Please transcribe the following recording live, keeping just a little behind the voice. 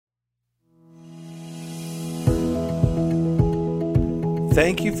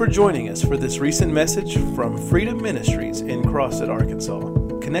Thank you for joining us for this recent message from Freedom Ministries in Crossett, Arkansas.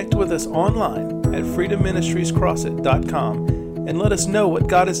 Connect with us online at freedomministriescrossett.com and let us know what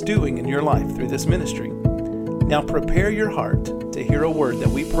God is doing in your life through this ministry. Now prepare your heart to hear a word that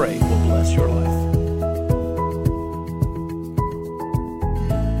we pray will bless your life.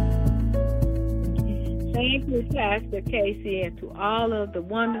 Thank you, Pastor Casey, and to all of the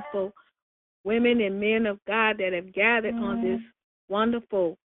wonderful women and men of God that have gathered on this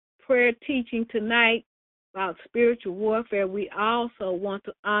wonderful prayer teaching tonight about spiritual warfare. We also want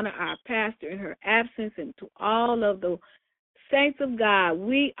to honor our pastor in her absence, and to all of the saints of God.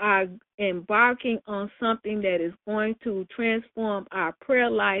 We are embarking on something that is going to transform our prayer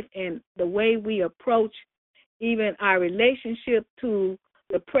life and the way we approach even our relationship to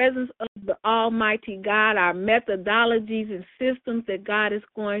the presence of the Almighty God, our methodologies and systems that God is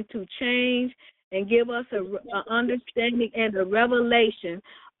going to change and give us an understanding and a revelation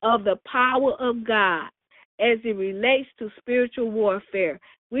of the power of God as it relates to spiritual warfare.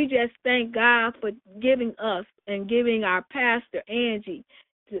 We just thank God for giving us and giving our pastor, Angie,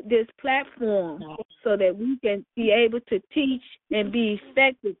 this platform so that we can be able to teach and be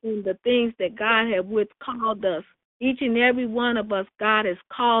effective in the things that God has called us. Each and every one of us, God has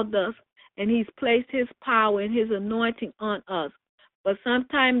called us, and He's placed His power and His anointing on us. But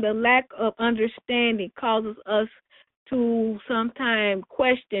sometimes the lack of understanding causes us to sometimes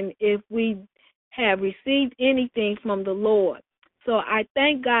question if we have received anything from the Lord. So I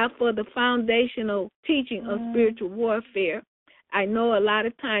thank God for the foundational teaching of spiritual warfare. I know a lot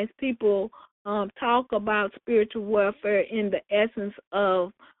of times people talk about spiritual warfare in the essence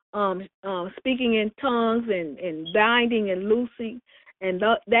of speaking in tongues and binding and loosing, and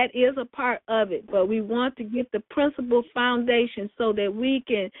that is a part of it. But we want to get the principal foundation so that we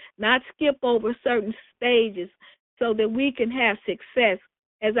can not skip over certain stages so that we can have success.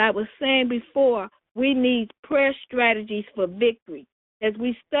 As I was saying before, we need prayer strategies for victory. As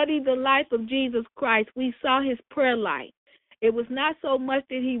we study the life of Jesus Christ, we saw His prayer life. It was not so much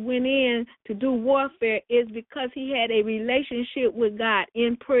that He went in to do warfare, it's because He had a relationship with God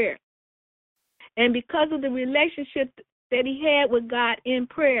in prayer. And because of the relationship that He had with God in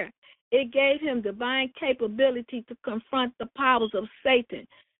prayer, it gave Him divine capability to confront the powers of Satan.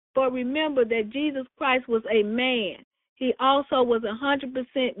 For remember that Jesus Christ was a man. He also was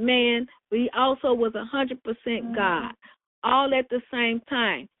 100% man, but He also was 100% God, all at the same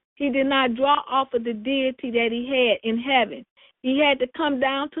time. He did not draw off of the deity that He had in heaven. He had to come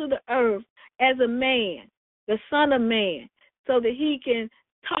down to the earth as a man, the Son of Man, so that He can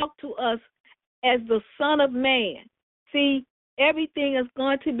talk to us as the Son of Man. See, everything is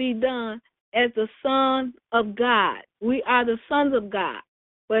going to be done as the Son of God. We are the sons of God,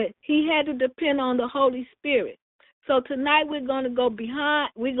 but He had to depend on the Holy Spirit. So tonight we're going to go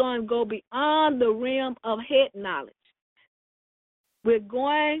beyond the realm of head knowledge. We're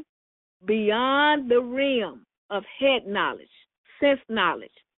going beyond the realm of head knowledge, sense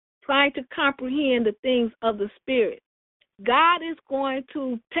knowledge, trying to comprehend the things of the Spirit. God is going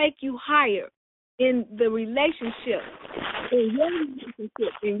to take you higher in the relationship,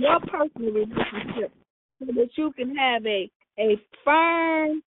 in your personal relationship, so that you can have a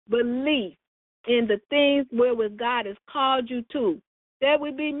firm belief in the things where God has called you to. There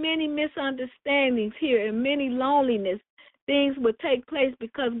will be many misunderstandings here and many loneliness. Things will take place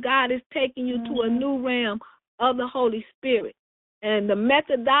because God is taking you to a new realm of the Holy Spirit. And the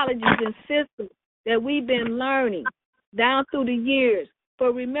methodologies and systems that we've been learning down through the years.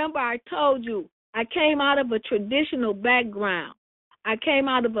 For remember, I told you, I came out of a traditional background. I came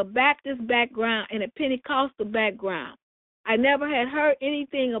out of a Baptist background and a Pentecostal background. I never had heard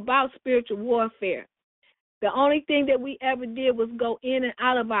anything about spiritual warfare. The only thing that we ever did was go in and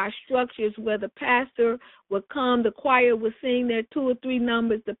out of our structures where the pastor would come, the choir would sing their 2 or 3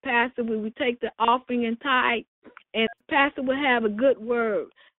 numbers, the pastor would take the offering and tithe, and the pastor would have a good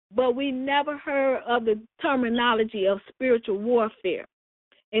word. But we never heard of the terminology of spiritual warfare.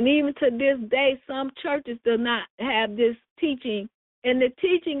 And even to this day, some churches do not have this teaching. And the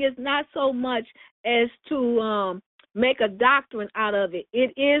teaching is not so much as to make a doctrine out of it.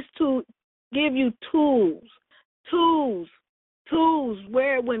 It is to give you tools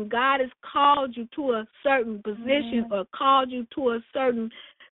where when God has called you to a certain position or called you to a certain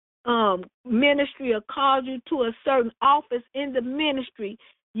ministry or called you to a certain office in the ministry,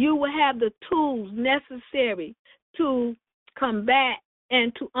 you will have the tools necessary to combat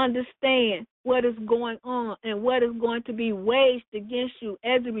and to understand what is going on and what is going to be waged against you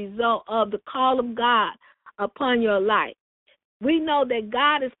as a result of the call of God upon your life. We know that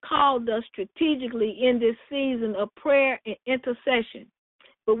God has called us strategically in this season of prayer and intercession.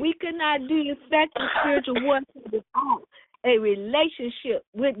 But we cannot do effective spiritual warfare without a relationship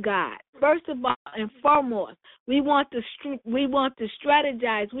with God. First of all and foremost, we want to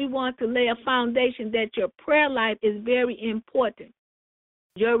strategize. We want to lay a foundation that your prayer life is very important.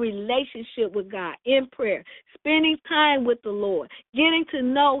 Your relationship with God in prayer, spending time with the Lord, getting to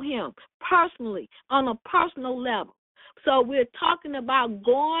know Him personally on a personal level. So we're talking about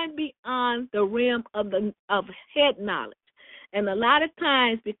going beyond the realm of head knowledge. And a lot of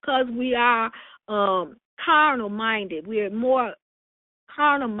times, because we are carnal-minded, we are more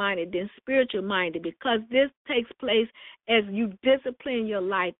carnal-minded than spiritual-minded, because this takes place as you discipline your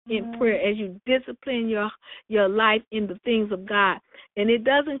life in prayer, as you discipline your life in the things of God. And it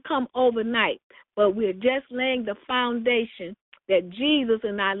doesn't come overnight, but we're just laying the foundation that Jesus,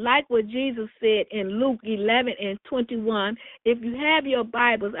 and I like what Jesus said in Luke 11:21. If you have your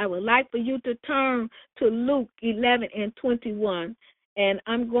Bibles, I would like for you to turn to Luke 11:21, and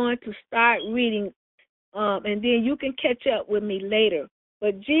I'm going to start reading, and then you can catch up with me later.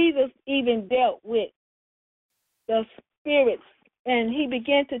 But Jesus even dealt with the spirits, and he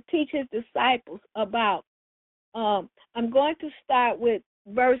began to teach his disciples about, I'm going to start with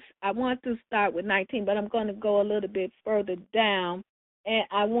I want to start with 19, but I'm going to go a little bit further down, and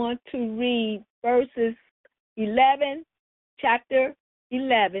I want to read verses 11, chapter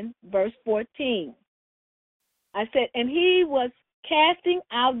 11, verse 14. I said, and he was casting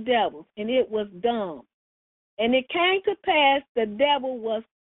out devils, and it was dumb. And it came to pass the devil was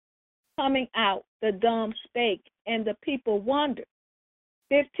coming out, the dumb spake, and the people wondered.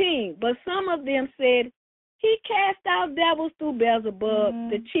 15, but some of them said, he cast out devils through Beelzebub,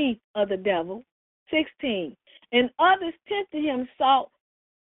 the chief of the devil. 16, and others tempted him, sought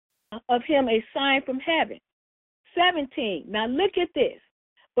of him a sign from heaven. 17, now look at this.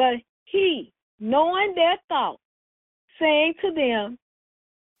 But he, knowing their thoughts, saying to them,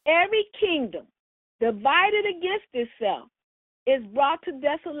 every kingdom divided against itself is brought to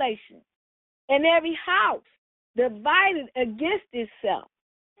desolation, and every house divided against itself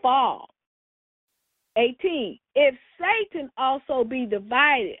falls. 18, if Satan also be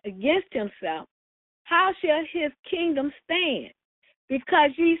divided against himself, how shall his kingdom stand?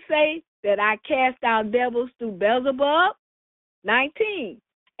 Because ye say that I cast out devils through Beelzebub. 19,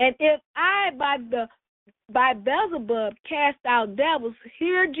 and if I by Beelzebub cast out devils,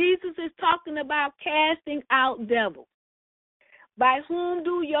 here Jesus is talking about casting out devils. By whom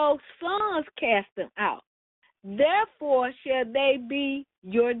do your sons cast them out? Therefore shall they be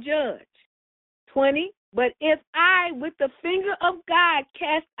your judge. 20, but if I with the finger of God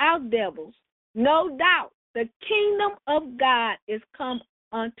cast out devils, no doubt the kingdom of God is come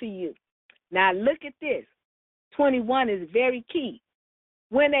unto you. Now look at this. 21 is very key.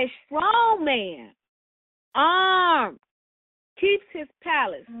 When a strong man, armed, keeps his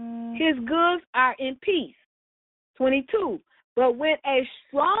palace, his goods are in peace. 22, but when a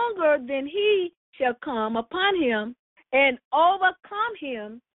stronger than he shall come upon him and overcome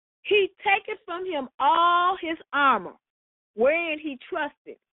him, he taketh from him all his armor, wherein he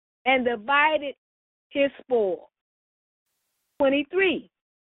trusted, and divided his spoil. 23,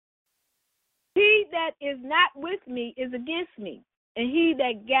 he that is not with me is against me, and he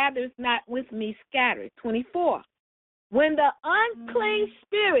that gathereth not with me scattereth. 24, when the unclean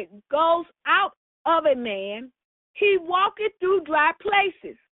spirit goes out of a man, he walketh through dry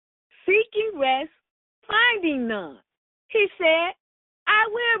places, seeking rest, finding none. He said, I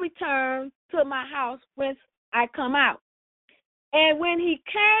will return to my house whence I come out. And when he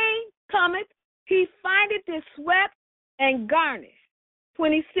cometh, he findeth it swept and garnished.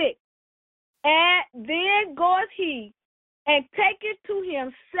 26, and then goeth he and taketh to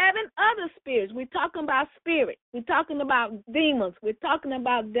him 7 other spirits. We're talking about spirits. We're talking about demons. We're talking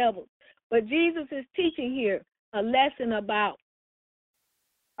about devils. But Jesus is teaching here a lesson about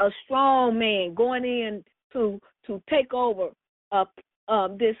a strong man going in to take over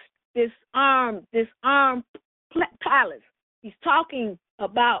this armed palace. He's talking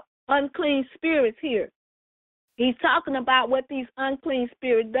about unclean spirits here. He's talking about what these unclean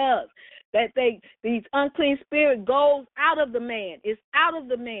spirit does. That these unclean spirit goes out of the man. It's out of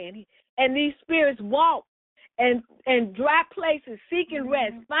the man. And these spirits walk and dry places, seeking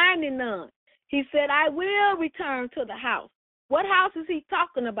rest, finding none. He said, I will return to the house. What house is he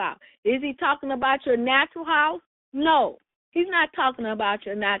talking about? Is he talking about your natural house? No, he's not talking about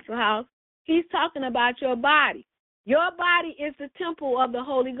your natural house. He's talking about your body. Your body is the temple of the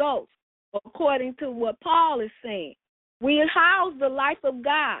Holy Ghost, according to what Paul is saying. We house the life of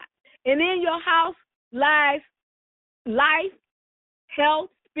God. And in your house lies life, health,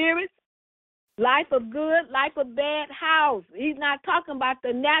 spirits, life of good, life of bad house. He's not talking about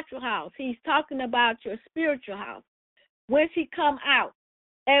the natural house. He's talking about your spiritual house. When he come out,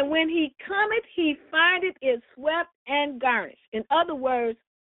 and when he cometh, he findeth it swept and garnished. In other words,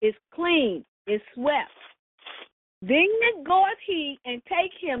 it's clean, it's swept. Then goeth he and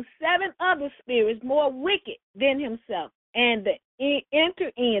take him 7 other spirits more wicked than himself, and they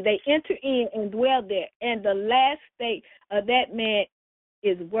enter in and dwell there. And the last state of that man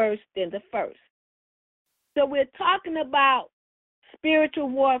is worse than the first. So we're talking about spiritual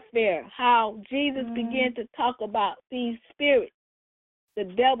warfare, how Jesus began to talk about these spirits, the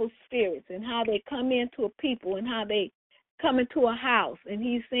devil's spirits, and how they come into a people and how they come into a house. And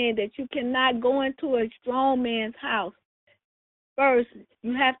he's saying that you cannot go into a strong man's house. First,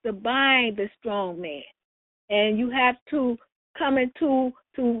 you have to bind the strong man. And you have to come into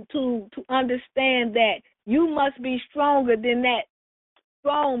to understand that you must be stronger than that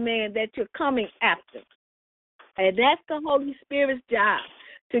strong man that you're coming after. And that's the Holy Spirit's job,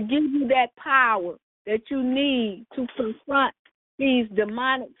 to give you that power that you need to confront these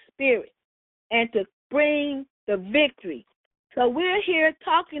demonic spirits and to bring the victory. So we're here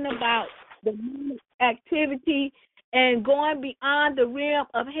talking about demonic activity and going beyond the realm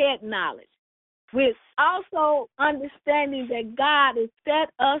of head knowledge, with also understanding that God has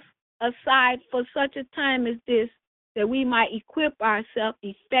set us aside for such a time as this, that we might equip ourselves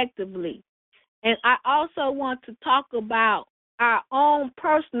effectively. And I also want to talk about our own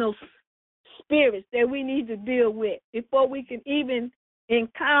personal spirits that we need to deal with before we can even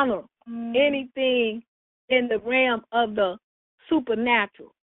encounter anything in the realm of the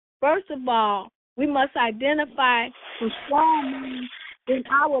supernatural. First of all, we must identify the strong man in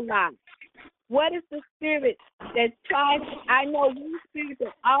our lives. What is the spirit that tries? I know one spirit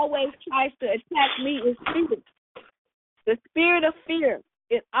that always tries to attack me is fear. The spirit of fear.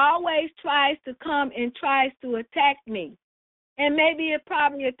 It always tries to come and tries to attack me. And maybe it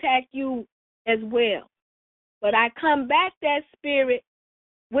probably attack you as well. But I combat that spirit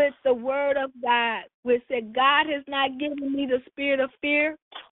with the word of God, which said God has not given me the spirit of fear,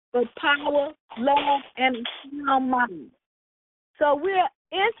 but power, love, and a sound mind. So we're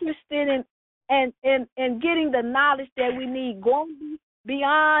interested in getting the knowledge that we need, going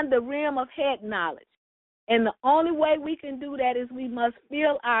beyond the realm of head knowledge. And the only way we can do that is we must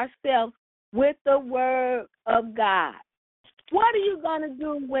fill ourselves with the word of God. What are you going to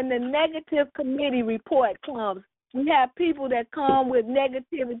do when the negative committee report comes? We have people that come with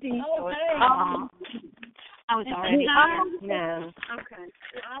negativity. I was already here. No. Okay.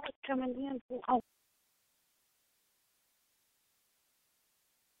 I was coming in. Oh.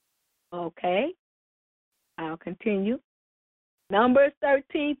 Okay. I'll continue. Numbers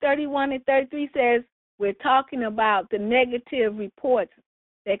 13, 31, and 33 says, we're talking about the negative reports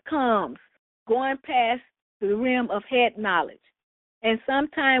that comes going past the realm of head knowledge. And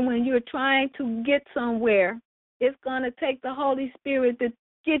sometimes when you're trying to get somewhere, it's going to take the Holy Spirit to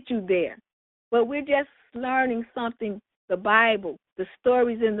get you there. But we're just learning something. The Bible, the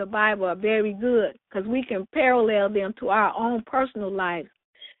stories in the Bible are very good because we can parallel them to our own personal lives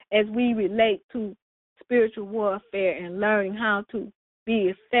as we relate to spiritual warfare and learning how to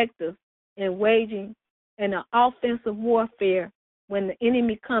be effective in waging an offensive warfare when the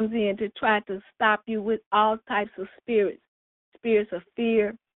enemy comes in to try to stop you with all types of spirits of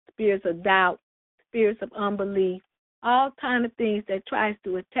fear, spirits of doubt, spirits of unbelief, all kind of things that tries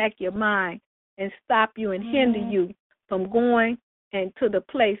to attack your mind and stop you and hinder you from going and to the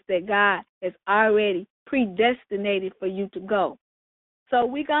place that God has already predestinated for you to go. So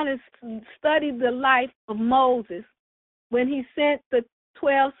we're going to study the life of Moses when he sent the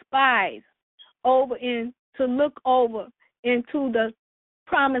 12 spies over in to look over into the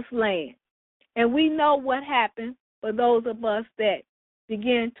promised land. And we know what happened for those of us that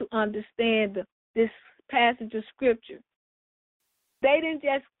begin to understand this passage of Scripture. They didn't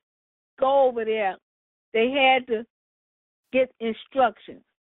just go over there. They had to get instructions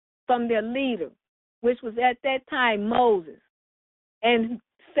from their leader, which was at that time Moses. And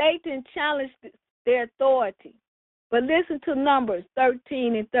Satan challenged their authority. But listen to Numbers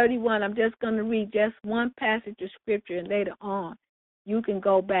 13 and 31. I'm just going to read just one passage of Scripture, and later on you can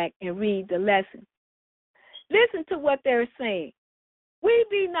go back and read the lesson. Listen to what they're saying. We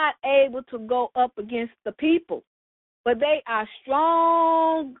be not able to go up against the people, but they are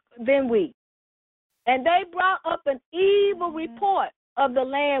strong than we. And they brought up an evil report of the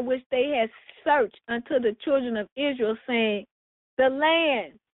land which they had searched unto the children of Israel, saying, the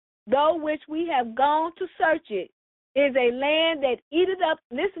land, though which we have gone to search it, is a land that eateth up.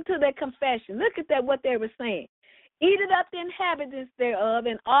 Listen to their confession. Look at that, what they were saying. eated up the inhabitants thereof,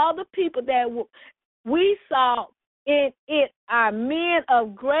 and all the people that we saw in it are men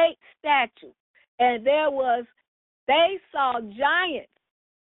of great stature. And they saw giants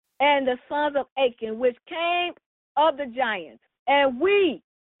and the sons of Achan, which came of the giants. And we,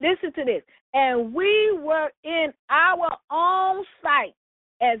 listen to this, and we were in our own sight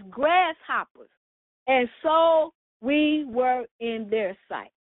as grasshoppers, and so we were in their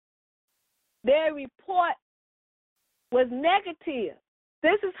sight. Their report was negative.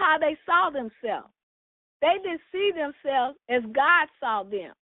 This is how they saw themselves. They didn't see themselves as God saw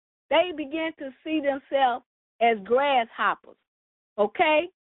them. They began to see themselves as grasshoppers. Okay?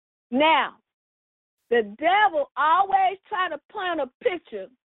 Now, the devil always try to plant a picture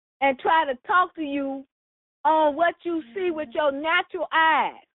and try to talk to you on what you see with your natural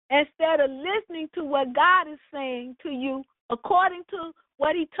eyes instead of listening to what God is saying to you according to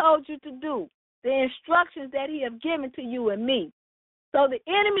what he told you to do, the instructions that he has given to you and me. So the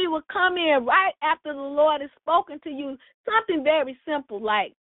enemy will come in right after the Lord has spoken to you, something very simple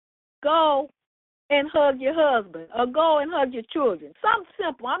like go and hug your husband or go and hug your children. Something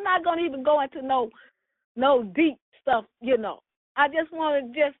simple. I'm not going to even go into no deep stuff, you know. I just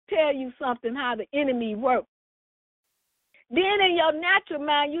want to just tell you something, how the enemy works. Then in your natural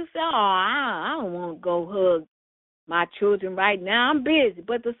mind, you say, I don't want to go hug my children right now. I'm busy.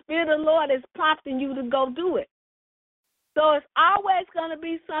 But the Spirit of the Lord is prompting you to go do it. So it's always going to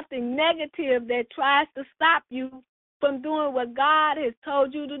be something negative that tries to stop you from doing what God has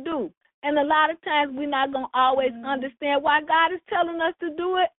told you to do. And a lot of times we're not going to always understand why God is telling us to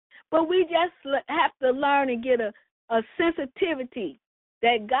do it, but we just have to learn and get a sensitivity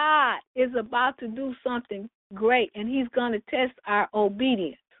that God is about to do something great, and he's going to test our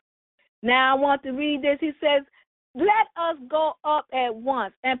obedience. Now I want to read this. He says, let us go up at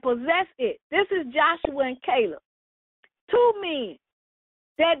once and possess it. This is Joshua and Caleb. 2 men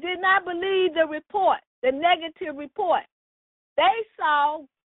that did not believe the report, the negative report. They saw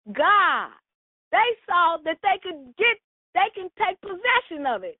God. They saw that they can take possession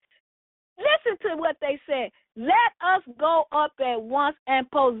of it. Listen to what they said. Let us go up at once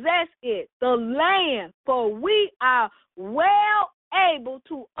and possess it, the land, for we are well able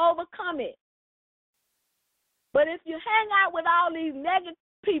to overcome it. But if you hang out with all these negative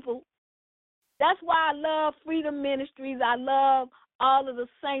people, that's why I love Freedom Ministries. I love all of the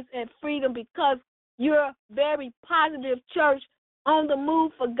saints at Freedom, because you're a very positive church on the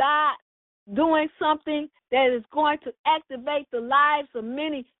move for God, doing something that is going to activate the lives of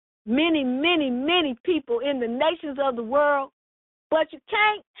many, many, many, many people in the nations of the world. But you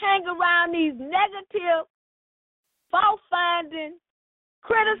can't hang around these negative, fault-finding,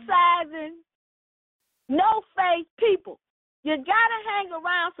 criticizing, no-faith people. You got to hang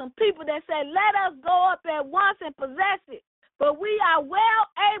around some people that say, let us go up at once and possess it, but we are well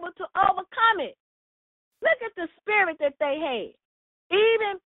able to overcome it. Look at the spirit that they had,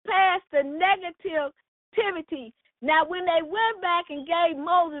 even past the negativity. Now, when they went back and gave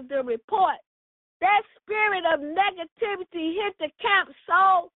Moses the report, that spirit of negativity hit the camp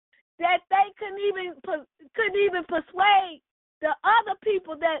so that they couldn't even persuade the other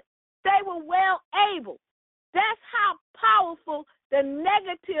people that they were well able. That's how powerful the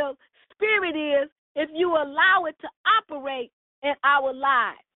negative spirit is if you allow it to operate in our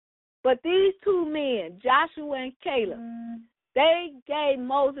lives. But these 2 men, Joshua and Caleb, they gave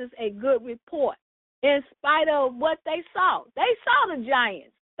Moses a good report in spite of what they saw. They saw the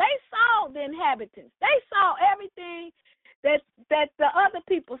giants. They saw the inhabitants. They saw everything that the other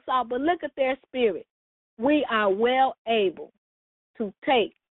people saw, but look at their spirit. We are well able to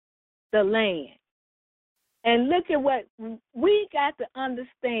take the land. And look at what we got to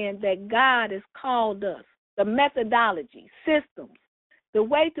understand, that God has called us, the methodology, systems, the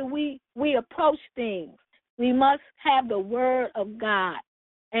way that we approach things. We must have the word of God,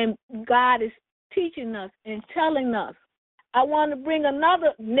 and God is teaching us and telling us. I want to bring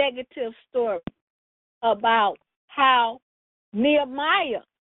another negative story about how Nehemiah,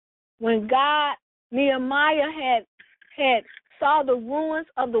 when Nehemiah had saw the ruins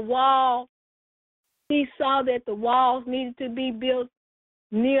of the wall, he saw that the walls needed to be built.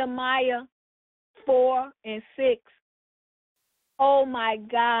 Nehemiah 4 and 6. Oh my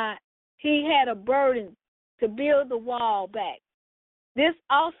God, he had a burden to build the wall back. This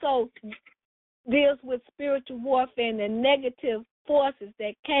also deals with spiritual warfare and the negative forces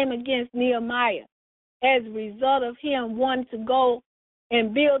that came against Nehemiah as a result of him wanting to go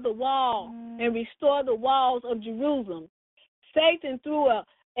and build the wall and restore the walls of Jerusalem. Satan threw a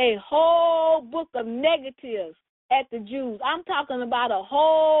whole book of negatives at the Jews. I'm talking about a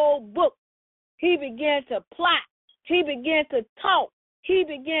whole book. He began to plot he began to talk. He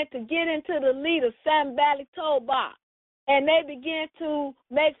began to get into the leader, Sanballat, Tobiah, and they began to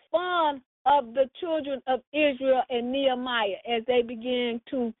make fun of the children of Israel and Nehemiah as they began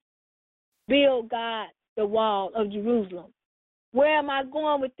to build God the wall of Jerusalem. Where am I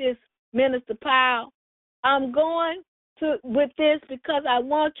going with this, Minister Powell? I'm going with this because I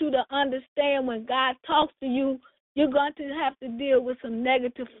want you to understand when God talks to you, you're going to have to deal with some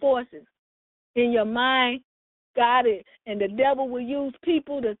negative forces in your mind. God, and the devil will use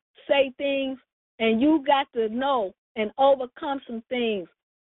people to say things, and you got to know and overcome some things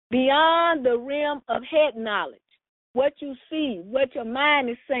beyond the realm of head knowledge, what you see, what your mind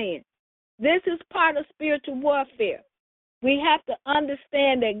is saying. This is part of spiritual warfare. We have to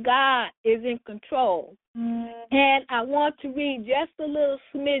understand that God is in control. And I want to read just a little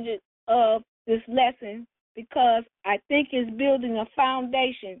smidget of this lesson because I think it's building a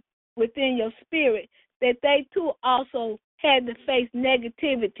foundation within your spirit that they too also had to face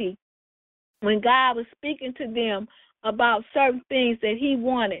negativity when God was speaking to them about certain things that he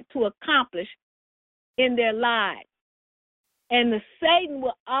wanted to accomplish in their lives. And the Satan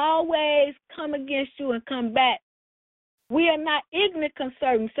will always come against you and come back. We are not ignorant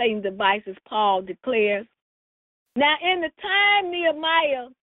concerning Satan's devices, Paul declares. Now, in the time Nehemiah,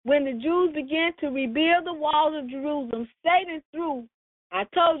 when the Jews began to rebuild the walls of Jerusalem, Satan threw, I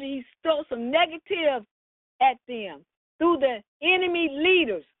told you, he threw some negative at them through the enemy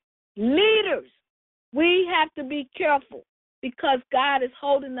leaders. Leaders, we have to be careful because God is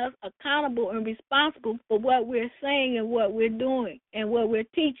holding us accountable and responsible for what we're saying and what we're doing and what we're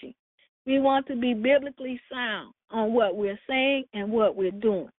teaching. We want to be biblically sound on what we're saying and what we're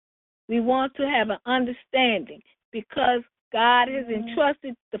doing. We want to have an understanding because God has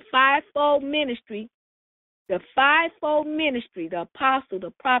entrusted the fivefold ministry, the apostle,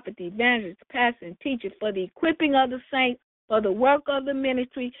 the prophet, the evangelist, the pastor, and teacher, for the equipping of the saints, for the work of the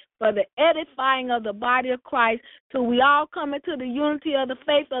ministry, for the edifying of the body of Christ, till we all come into the unity of the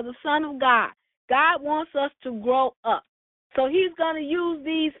faith of the Son of God. God wants us to grow up. So he's going to use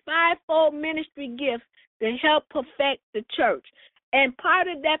these fivefold ministry gifts to help perfect the church. And part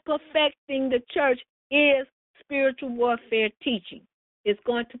of that perfecting the church is spiritual warfare teaching. It's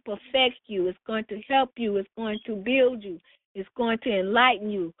going to perfect you. It's going to help you. It's going to build you. It's going to enlighten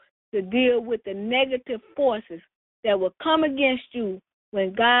you to deal with the negative forces that will come against you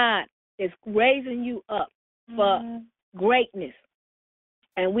when God is raising you up for greatness.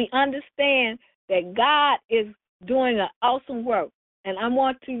 And we understand that God is doing an awesome work. And I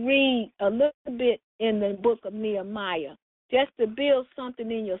want to read a little bit in the book of Nehemiah just to build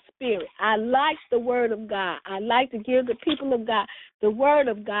something in your spirit. I like the word of God. I like to give the people of God the word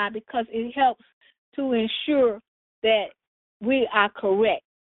of God because it helps to ensure that we are correct.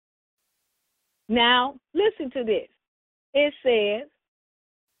 Now, listen to this. It says,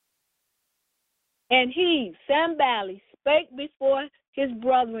 and he, Sanballat, spake before his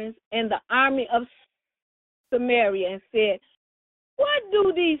brethren in the army of Samaria and said, what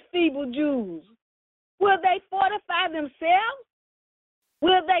do these feeble Jews? Will they fortify themselves?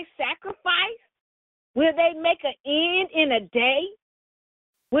 Will they sacrifice? Will they make an end in a day?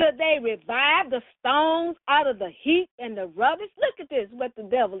 Will they revive the stones out of the heap and the rubbish? Look at this, what the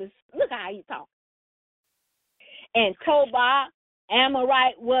devil is. Look how he talks. And Tobiah,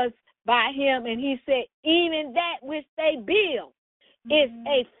 Amorite, was by him, and he said, even that which they build, if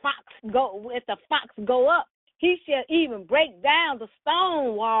the fox go up, he shall even break down the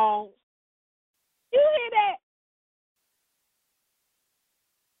stone walls. You hear that?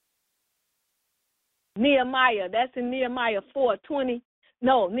 Nehemiah, that's in Nehemiah 4:2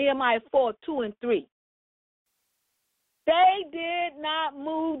 and 3. They did not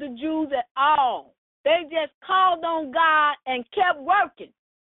move the Jews at all. They just called on God and kept working.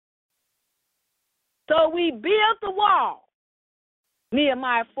 So we built the wall.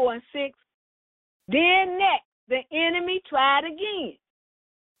 Nehemiah 4 and 6. Then next, the enemy tried again.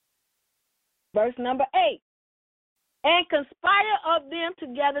 Verse number 8. And conspire of them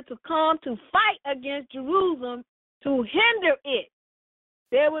together to come to fight against Jerusalem to hinder it.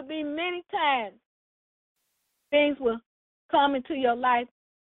 There will be many times things will come into your life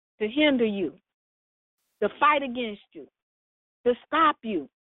to hinder you, to fight against you, to stop you.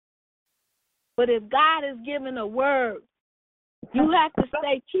 But if God has given a word, you have to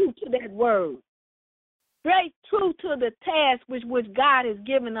stay true to that word. Stay true to the task which God has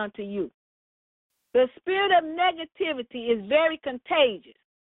given unto you. The spirit of negativity is very contagious.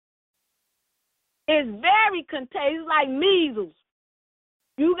 It's very contagious, like measles.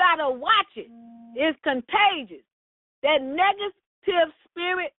 You got to watch it. It's contagious. That negative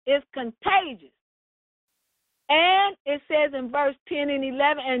spirit is contagious. And it says in verse 10 and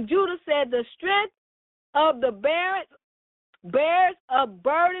 11, and Judah said, the strength of the bears of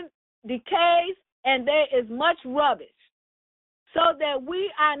burden decays, and there is much rubbish, so that we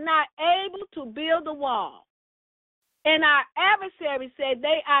are not able to build a wall. And our adversaries said,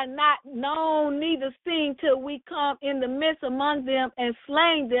 they are not known neither seen till we come in the midst among them and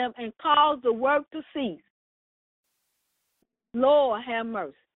slain them and cause the work to cease. Lord have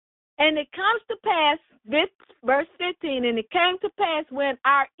mercy. And it comes to pass, verse 15, and it came to pass when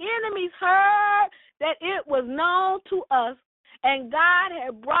our enemies heard that it was known to us, and God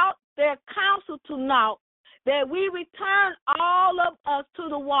had brought their counsel to naught, that we returned all of us to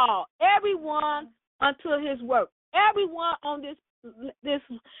the wall, everyone unto his work. Everyone on this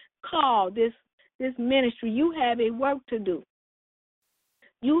call, this ministry, you have a work to do.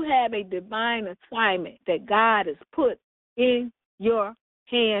 You have a divine assignment that God has put in your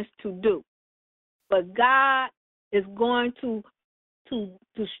hands to do. But God is going to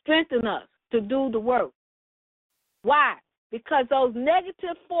strengthen us to do the work. Why? Because those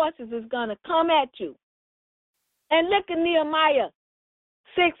negative forces is going to come at you. And look at Nehemiah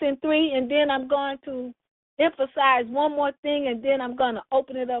 6 and 3, and then I'm going to emphasize one more thing, and then I'm going to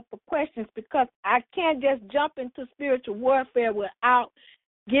open it up for questions, because I can't just jump into spiritual warfare without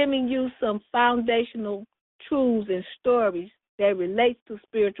giving you some foundational truths and stories that relate to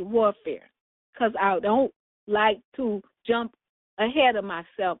spiritual warfare, because I don't like to jump ahead of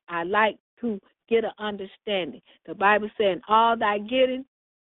myself. I like to get an understanding. The Bible says, all thy getting,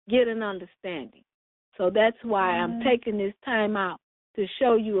 get an understanding. So that's why I'm taking this time out to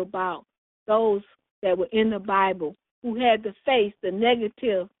show you about those that were in the Bible who had to face the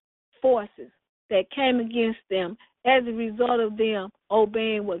negative forces that came against them as a result of them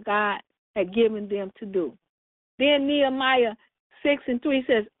obeying what God had given them to do. Then Nehemiah 6 and 3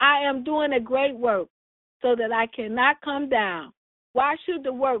 says, I am doing a great work so that I cannot come down. Why should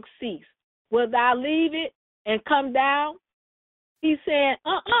the work cease? Will thou leave it and come down? He said,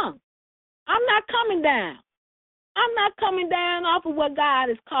 I'm not coming down. I'm not coming down off of what God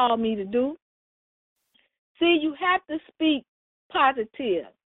has called me to do. See, you have to speak positive,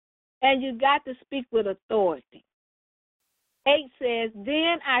 and you got to speak with authority. 8 says,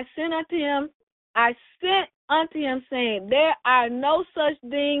 then I sent unto him, saying, there are no such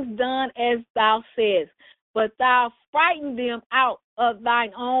things done as thou sayest, but thou frighten them out of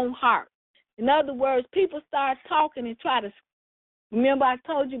thine own heart. In other words, people start talking and try to, remember I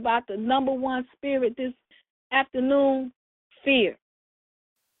told you about the number one spirit this afternoon? Fear.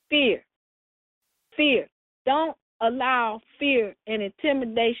 Fear. Fear. Don't allow fear and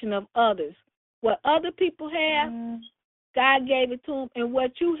intimidation of others. What other people have, God gave it to them, and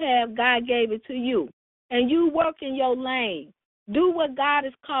what you have, God gave it to you. And you work in your lane. Do what God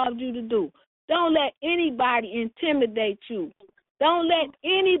has called you to do. Don't let anybody intimidate you. Don't let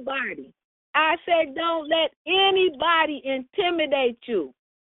anybody, I said don't let anybody intimidate you.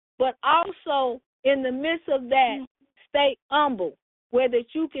 But also, in the midst of that, stay humble, where that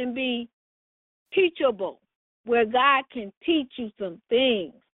you can be teachable, where God can teach you some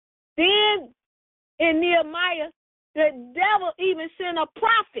things. Then, in Nehemiah, the devil even sent a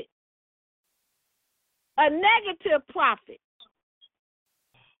prophet, a negative prophet,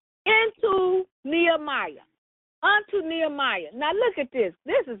 into Nehemiah, unto Nehemiah. Now look at this.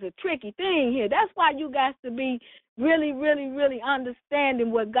 This is a tricky thing here. That's why you got to be really, really, really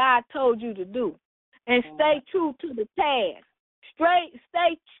understanding what God told you to do, and stay true to the task.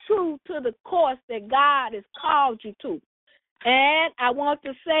 Stay true to the course that God has called you to. And I want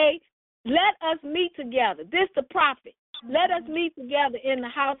to say, let us meet together. This the prophet. Let us meet together in the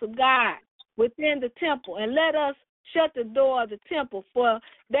house of God within the temple, and let us shut the door of the temple, for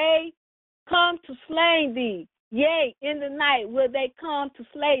they come to slay thee. Yea, in the night will they come to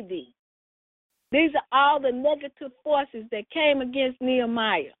slay thee. These are all the negative forces that came against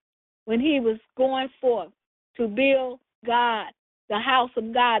Nehemiah when he was going forth to build God, the house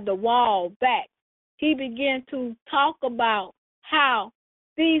of God, the wall back. He began to talk about how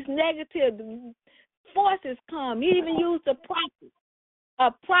these negative forces come. He even used a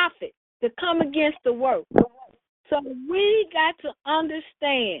prophet to come against the work. So we got to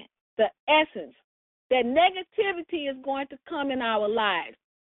understand the essence that negativity is going to come in our lives.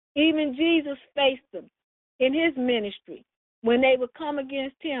 Even Jesus faced them in his ministry when they would come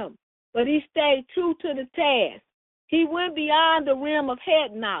against him, but he stayed true to the task. He went beyond the realm of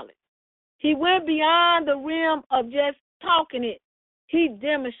head knowledge. He went beyond the realm of just talking it. He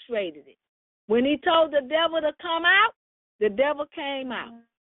demonstrated it. When he told the devil to come out, the devil came out.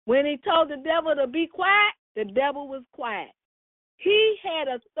 When he told the devil to be quiet, the devil was quiet. He had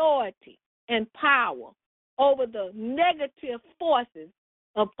authority and power over the negative forces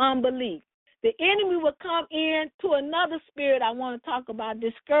of unbelief. The enemy would come in to another spirit I want to talk about,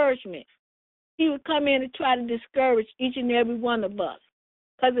 discouragement. He would come in and try to discourage each and every one of us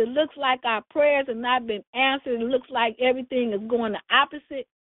because it looks like our prayers have not been answered. It looks like everything is going the opposite.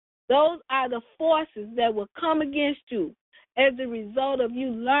 Those are the forces that will come against you as a result of you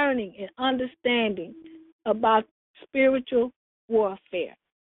learning and understanding about spiritual warfare.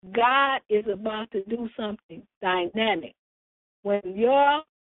 God is about to do something dynamic. When your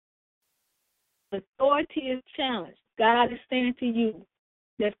authority is challenged, God is saying to you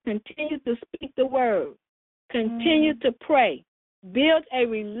that continue to speak the word, continue to pray, build a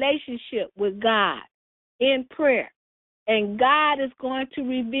relationship with God in prayer, and God is going to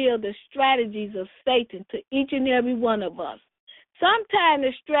reveal the strategies of Satan to each and every one of us. Sometimes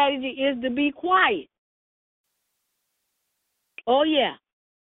the strategy is to be quiet. Oh, yeah.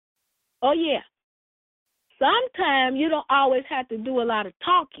 Oh, yeah. Sometimes you don't always have to do a lot of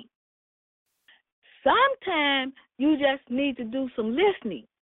talking. Sometimes you just need to do some listening.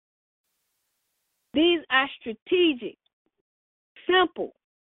 These are strategic, simple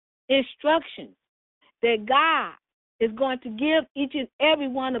instructions that God is going to give each and every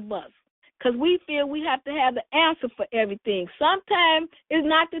one of us because we feel we have to have the answer for everything. Sometimes it's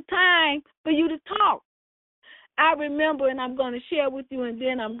not the time for you to talk. I remember, and I'm going to share with you, and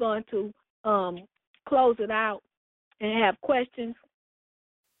then I'm going to close it out and have questions.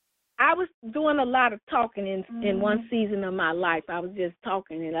 I was doing a lot of talking in one season of my life. I was just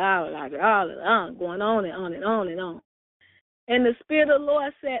talking it out, going on and on and on and on. And the Spirit of the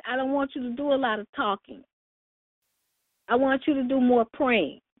Lord said, I don't want you to do a lot of talking. I want you to do more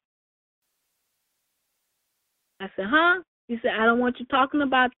praying. I said, huh? He said, I don't want you talking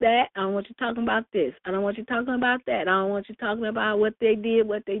about that. I don't want you talking about this. I don't want you talking about that. I don't want you talking about what they did,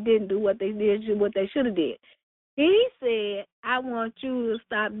 what they didn't do, what they did, what they should have did. He said, I want you to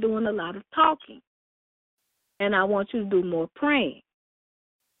stop doing a lot of talking, and I want you to do more praying.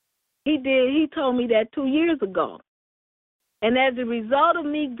 He told me that 2 years ago. And as a result of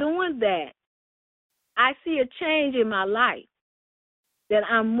me doing that, I see a change in my life, that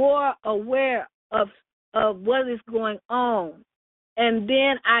I'm more aware of what is going on. And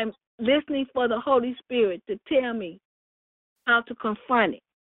then I'm listening for the Holy Spirit to tell me how to confront it.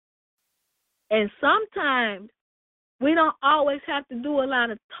 And sometimes we don't always have to do a lot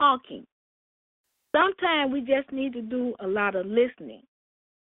of talking. Sometimes we just need to do a lot of listening.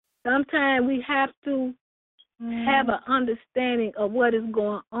 Sometimes we have to have an understanding of what is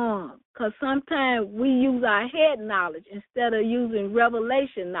going on, because sometimes we use our head knowledge instead of using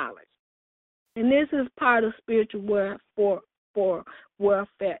revelation knowledge. And this is part of spiritual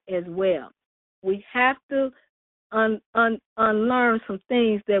warfare as well. We have to unlearn some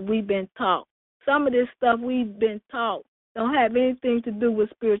things that we've been taught. Some of this stuff we've been taught don't have anything to do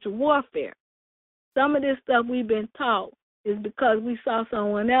with spiritual warfare. Some of this stuff we've been taught is because we saw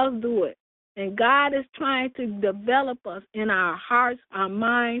someone else do it. And God is trying to develop us in our hearts, our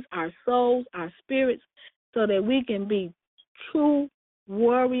minds, our souls, our spirits, so that we can be true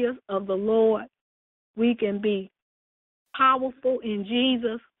warriors of the Lord. We can be powerful in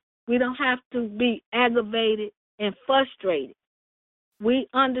Jesus. We don't have to be aggravated and frustrated. We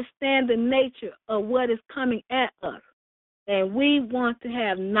understand the nature of what is coming at us, and we want to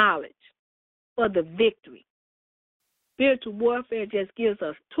have knowledge for the victory. Spiritual warfare just gives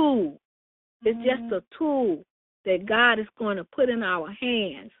us tools. It's just a tool that God is going to put in our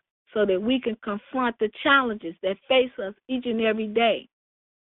hands so that we can confront the challenges that face us each and every day.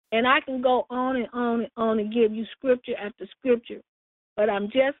 And I can go on and on and on and give you scripture after scripture, but I'm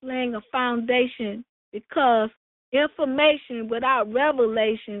just laying a foundation because information without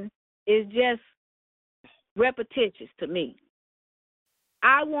revelation is just repetitious to me.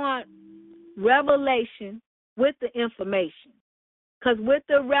 I want revelation with the information, because with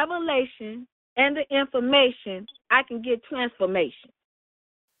the revelation and the information, I can get transformation.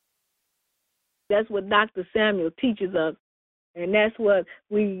 That's what Dr. Samuel teaches us, and that's what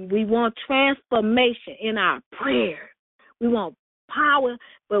we want, transformation in our prayer. We want power,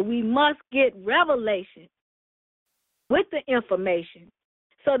 but we must get revelation with the information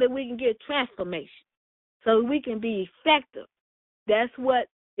so that we can get transformation, so we can be effective. That's what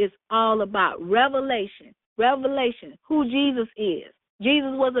it's all about, revelation. Revelation, who Jesus is.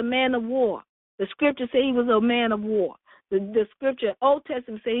 Jesus was a man of war. The scripture said he was a man of war. The scripture, Old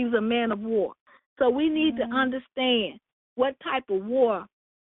Testament, said he was a man of war. So we need to understand what type of warfare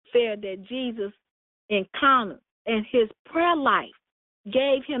that Jesus encountered. And his prayer life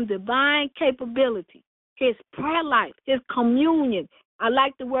gave him divine capability. His prayer life, his communion. I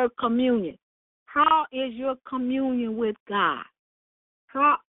like the word communion. How is your communion with God?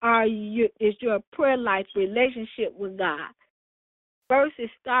 How is your prayer life relationship with God? First, it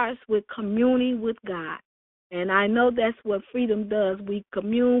starts with communing with God. And I know that's what freedom does. We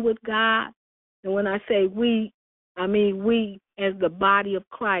commune with God. And when I say we, I mean we as the body of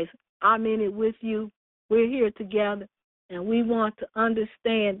Christ. I'm in it with you. We're here together. And we want to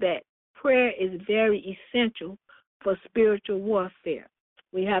understand that prayer is very essential for spiritual warfare.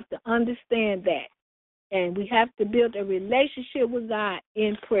 We have to understand that. And we have to build a relationship with God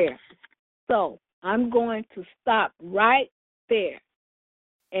in prayer. So I'm going to stop right there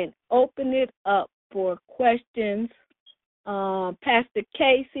and open it up for questions. Pastor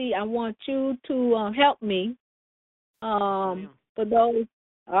Casey, I want you to help me. For those,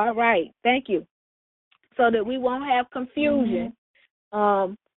 all right, thank you. So that we won't have confusion.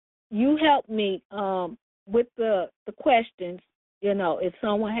 You help me with the questions. You know, if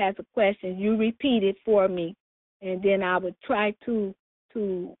someone has a question, you repeat it for me, and then I would try to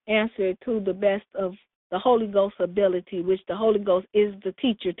answer it to the best of the Holy Ghost ability, which the Holy Ghost is the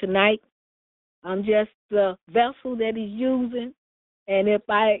teacher tonight. I'm just the vessel that he's using. And if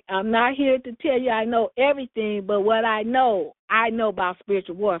I'm not here to tell you I know everything, but what I know about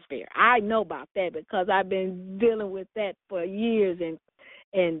spiritual warfare. I know about that because I've been dealing with that for years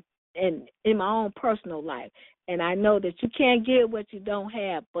and in my own personal life. And I know that you can't give what you don't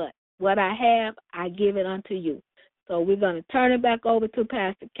have, but what I have, I give it unto you. So we're going to turn it back over to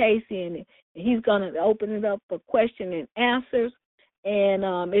Pastor Casey, and he's going to open it up for question and answers.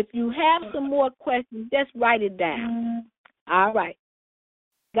 And if you have some more questions, just write it down. All right.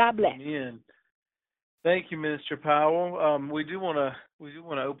 God bless. Amen. Thank you, Minister Powell. We do want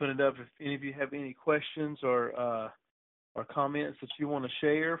to open it up if any of you have any questions or comments that you want to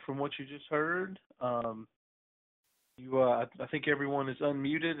share from what you just heard. I think everyone is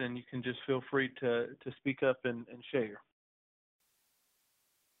unmuted, and you can just feel free to speak up and share.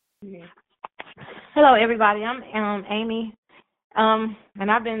 Hello, everybody. I'm Amy, and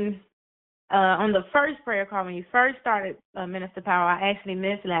I've been on the first prayer call when you first started, Minister Powell. I actually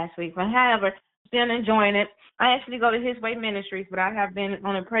missed last week, but however, still enjoying it. I actually go to His Way Ministries, but I have been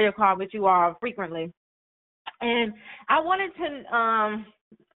on a prayer call with you all frequently, and I wanted to,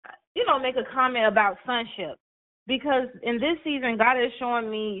 make a comment about sonship. Because in this season, God is showing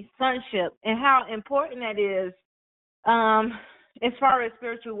me sonship and how important that is as far as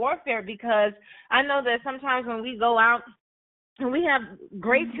spiritual warfare, because I know that sometimes when we go out and we have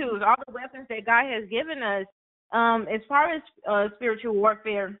great tools, all the weapons that God has given us as far as spiritual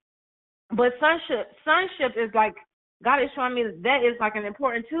warfare, but sonship is like, God is showing me that is like an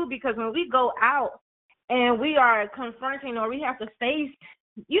important tool, because when we go out and we are confronting or we have to face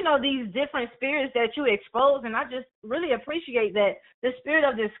these different spirits that you expose, and I just really appreciate that, the spirit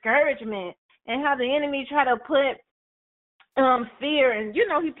of discouragement and how the enemy try to put fear, and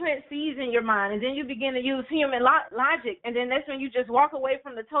he plants seeds in your mind, and then you begin to use human logic, and then that's when you just walk away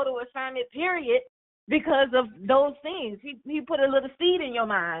from the total assignment period because of those things. He put a little seed in your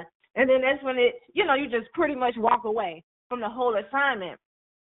mind, and then that's when you just pretty much walk away from the whole assignment.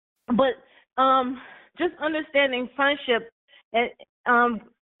 But just understanding sonship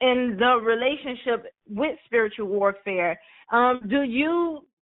in the relationship with spiritual warfare, do you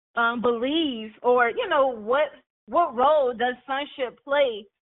believe, or what role does sonship play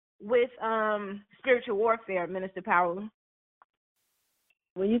with spiritual warfare, Minister Powell?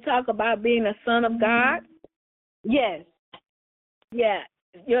 When you talk about being a son of God, yes, yeah,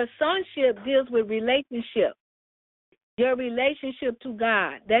 your sonship deals with relationship. Your relationship to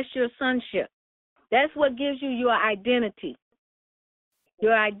God, that's your sonship. That's what gives you your identity.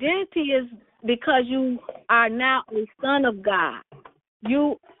 Your identity is because you are now a son of God.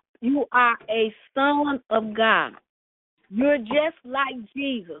 You are a son of God. You're just like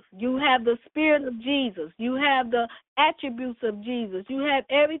Jesus. You have the spirit of Jesus. You have the attributes of Jesus. You have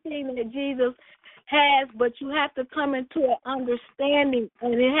everything that Jesus has, but you have to come into an understanding,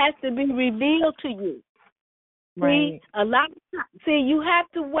 and it has to be revealed to you. Right. You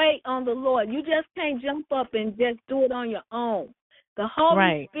have to wait on the Lord. You just can't jump up and just do it on your own. The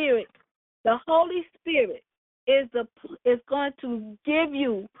Holy Spirit is going to give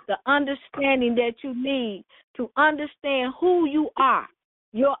you the understanding that you need to understand who you are.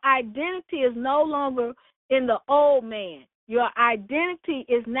 Your identity is no longer in the old man. Your identity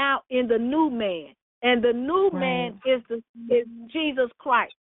is now in the new man, and the new man is Jesus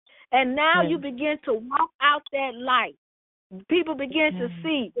Christ. And now you begin to walk out that light. People begin to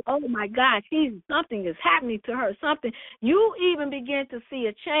see, oh my God, something is happening to her. Something. You even begin to see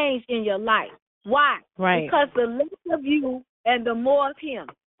a change in your life. Why? Because the less of you and the more of Him.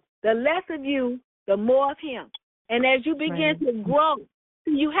 the less of you, the more of him. And as you begin to grow,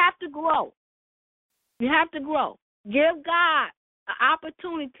 you have to grow. You have to grow. Give God an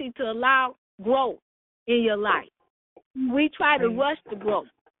opportunity to allow growth in your life. We try to rush the growth.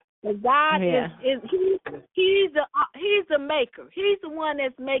 But God he's the maker. He's the one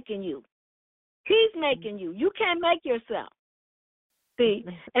that's making you. He's making you. You can't make yourself. See?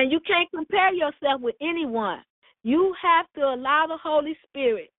 And you can't compare yourself with anyone. You have to allow the Holy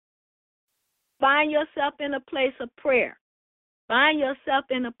Spirit. Find yourself in a place of prayer. Find yourself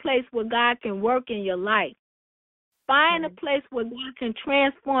in a place where God can work in your life. Find a place where God can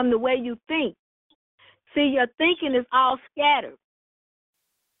transform the way you think. See, your thinking is all scattered.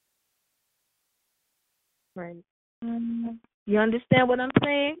 Right. You understand what I'm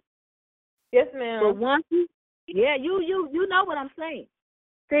saying? Yes, ma'am. But once you know what I'm saying.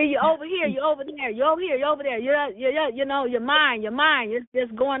 See, you're over here, you're over there, you're over here, you're over there. You know, your mind is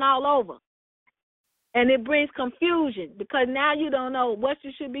just going all over. And it brings confusion because now you don't know what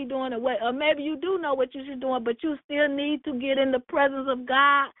you should be doing or maybe you do know what you should be doing, but you still need to get in the presence of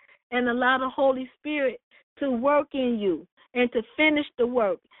God and allow the Holy Spirit to work in you and to finish the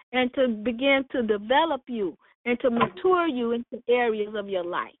work and to begin to develop you and to mature you into areas of your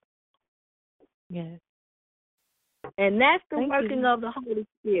life. Yes. And that's the working of the Holy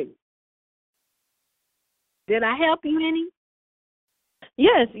Spirit. Did I help you any?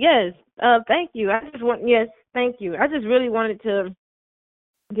 Yes. Thank you. Thank you. I just really wanted to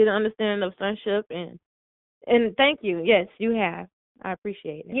get an understanding of sonship and thank you. Yes, you have. I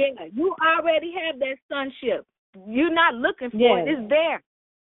appreciate it. Yeah, you already have that sonship. You're not looking for it. It's there.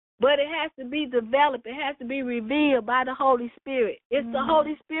 But it has to be developed. It has to be revealed by the Holy Spirit. It's the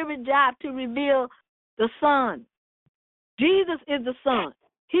Holy Spirit's job to reveal the Son. Jesus is the Son.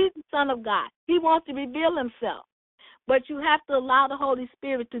 He's the Son of God. He wants to reveal himself. But you have to allow the Holy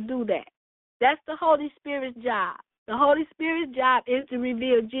Spirit to do that. That's the Holy Spirit's job. The Holy Spirit's job is to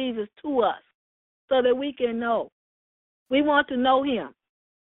reveal Jesus to us so that we can know. We want to know him.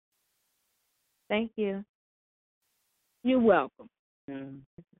 Thank you. You're welcome.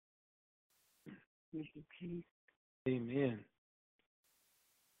 Amen.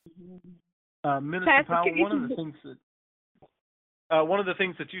 Minister Powell, one of the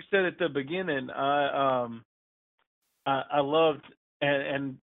things that you said at the beginning, I loved,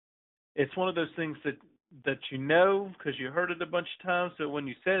 and it's one of those things that you know because you heard it a bunch of times. So when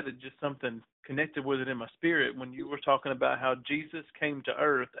you said it, just something connected with it in my spirit when you were talking about how Jesus came to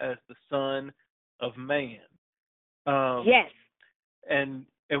earth as the Son of Man. Yes. And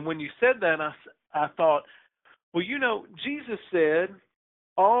when you said that, I thought, well, you know, Jesus said,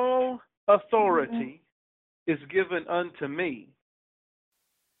 all authority is given unto me.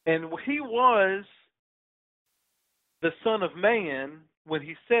 And he was the Son of Man when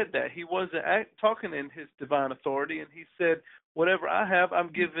he said that. He wasn't talking in his divine authority, and he said, whatever I have,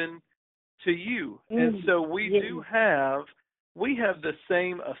 I'm given to you. And so we have the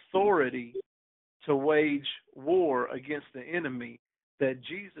same authority to wage war against the enemy that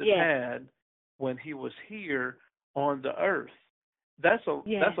Jesus had when he was here on the earth. That's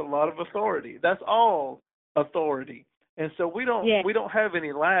a lot of authority. That's all authority. And so we don't have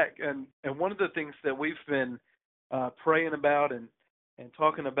any lack. And one of the things that we've been praying about and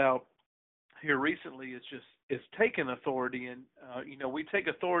talking about here recently is taking authority. And we take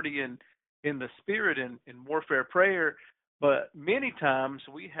authority in the spirit in warfare prayer, but many times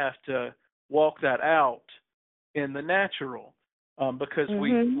we have to walk that out in the natural because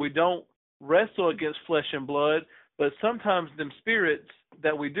we don't wrestle against flesh and blood, but sometimes them spirits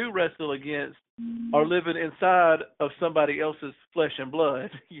that we do wrestle against are living inside of somebody else's flesh and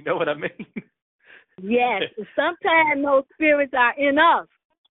blood. You know what I mean? Yes. Sometimes those spirits are in us.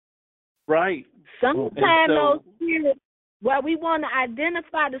 Right. Sometimes those spirits, while we want to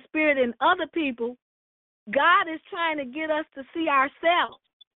identify the spirit in other people, God is trying to get us to see ourselves.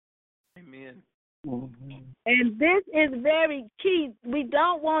 Amen. And this is very key. We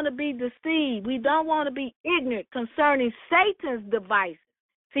don't want to be deceived. We don't want to be ignorant concerning Satan's devices.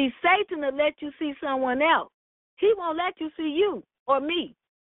 See, Satan will let you see someone else. He won't let you see you or me.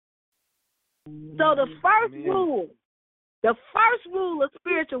 So the first rule of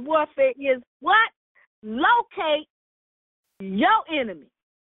spiritual warfare is what? Locate your enemy.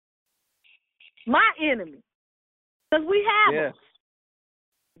 My enemy. Because we have them.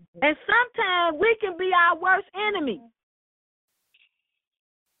 And sometimes we can be our worst enemy.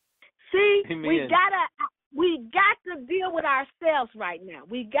 See, we got to deal with ourselves right now.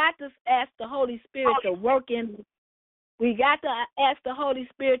 We got to ask the Holy Spirit to work in us. We got to ask the Holy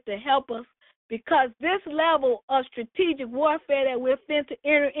Spirit to help us because this level of strategic warfare that we're fin to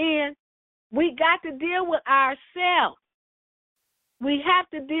enter in, we got to deal with ourselves. We have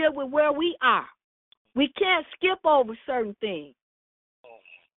to deal with where we are. We can't skip over certain things.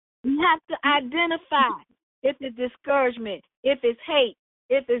 We have to identify if it's discouragement, if it's hate,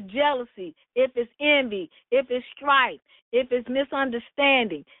 if it's jealousy, if it's envy, if it's strife, if it's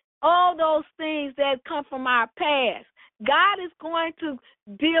misunderstanding. All those things that come from our past. God is going to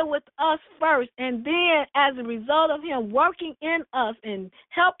deal with us first, and then as a result of him working in us and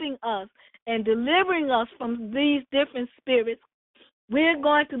helping us and delivering us from these different spirits, we're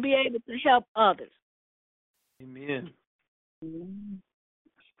going to be able to help others. Amen.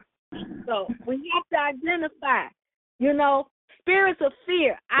 So we have to identify, spirits of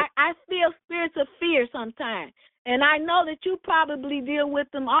fear. I feel spirits of fear sometimes, and I know that you probably deal with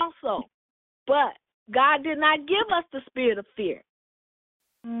them also, but God did not give us the spirit of fear.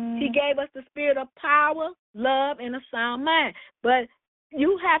 He gave us the spirit of power, love, and a sound mind. But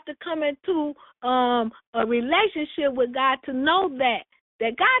you have to come into a relationship with God to know that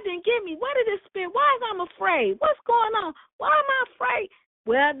God didn't give me. What is this spirit? Why is I'm afraid? What's going on? Why am I afraid?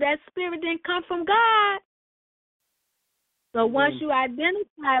 Well, that spirit didn't come from God. So once you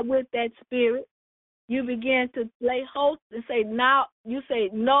identify with that spirit, you begin to lay hold and say, now, you say,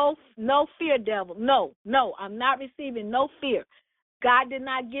 no fear, devil. No, I'm not receiving no fear. God did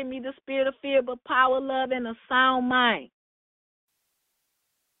not give me the spirit of fear, but power, love, and a sound mind.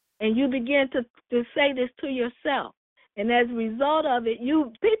 And you begin to say this to yourself. And as a result of it,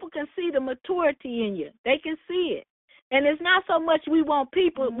 people can see the maturity in you. They can see it. And it's not so much we want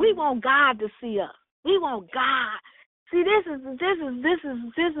people, we want God to see us. We want God. See, this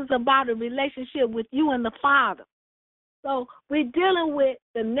is about a relationship with you and the Father. So we're dealing with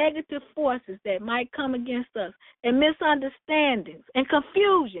the negative forces that might come against us and misunderstandings and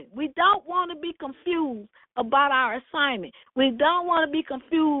confusion. We don't want to be confused about our assignment. We don't want to be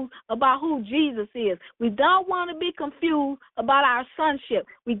confused about who Jesus is. We don't want to be confused about our sonship.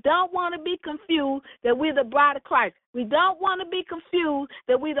 We don't want to be confused that we're the bride of Christ. We don't want to be confused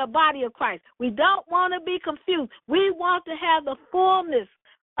that we're the body of Christ. We don't want to be confused. We want to have the fullness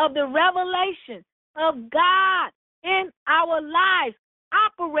of the revelation of God in our lives,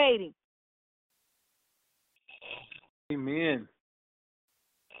 operating. Amen.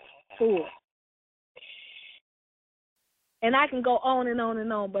 Cool. And I can go on and on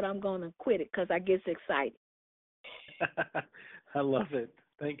and on, but I'm going to quit it because I get excited. I love it.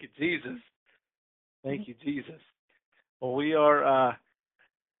 Thank you, Jesus. Thank you, Jesus. Well, we are, I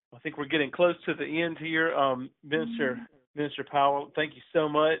think we're getting close to the end here. Minister Powell, thank you so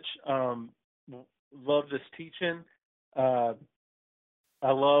much. Love this teaching. I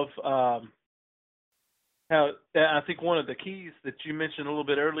love how I think one of the keys that you mentioned a little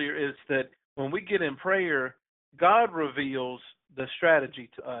bit earlier is that when we get in prayer, God reveals the strategy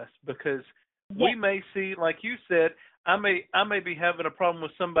to us, because we may see, like you said, I may be having a problem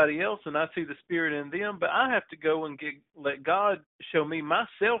with somebody else and I see the spirit in them, but I have to go and let God show me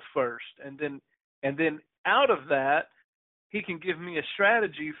myself first, and then out of that he can give me a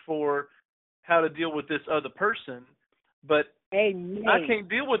strategy for how to deal with this other person. But Amen. I can't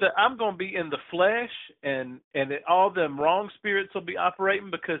deal with it. I'm going to be in the flesh, and all them wrong spirits will be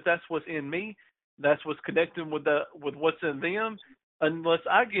operating because that's what's in me. That's what's connecting with what's in them, unless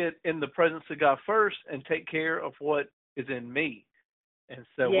I get in the presence of God first and take care of what is in me. And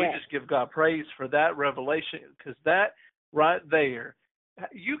so we just give God praise for that revelation, because that right there,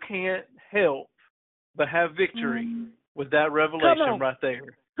 you can't help but have victory with that revelation right there.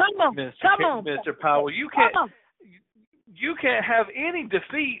 Come on, Mr. Powell, you can't have any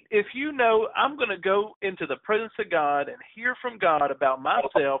defeat if you know I'm going to go into the presence of God and hear from God about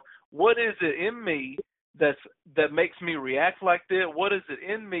myself. What is it in me that makes me react like that? What is it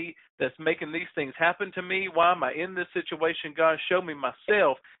in me that's making these things happen to me? Why am I in this situation? God, show me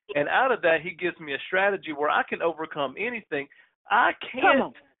myself. And out of that, he gives me a strategy where I can overcome anything. I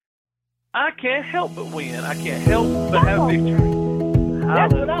can't help but win. I can't help but have victory.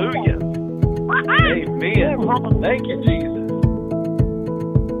 Hallelujah. Amen. Thank you, Jesus.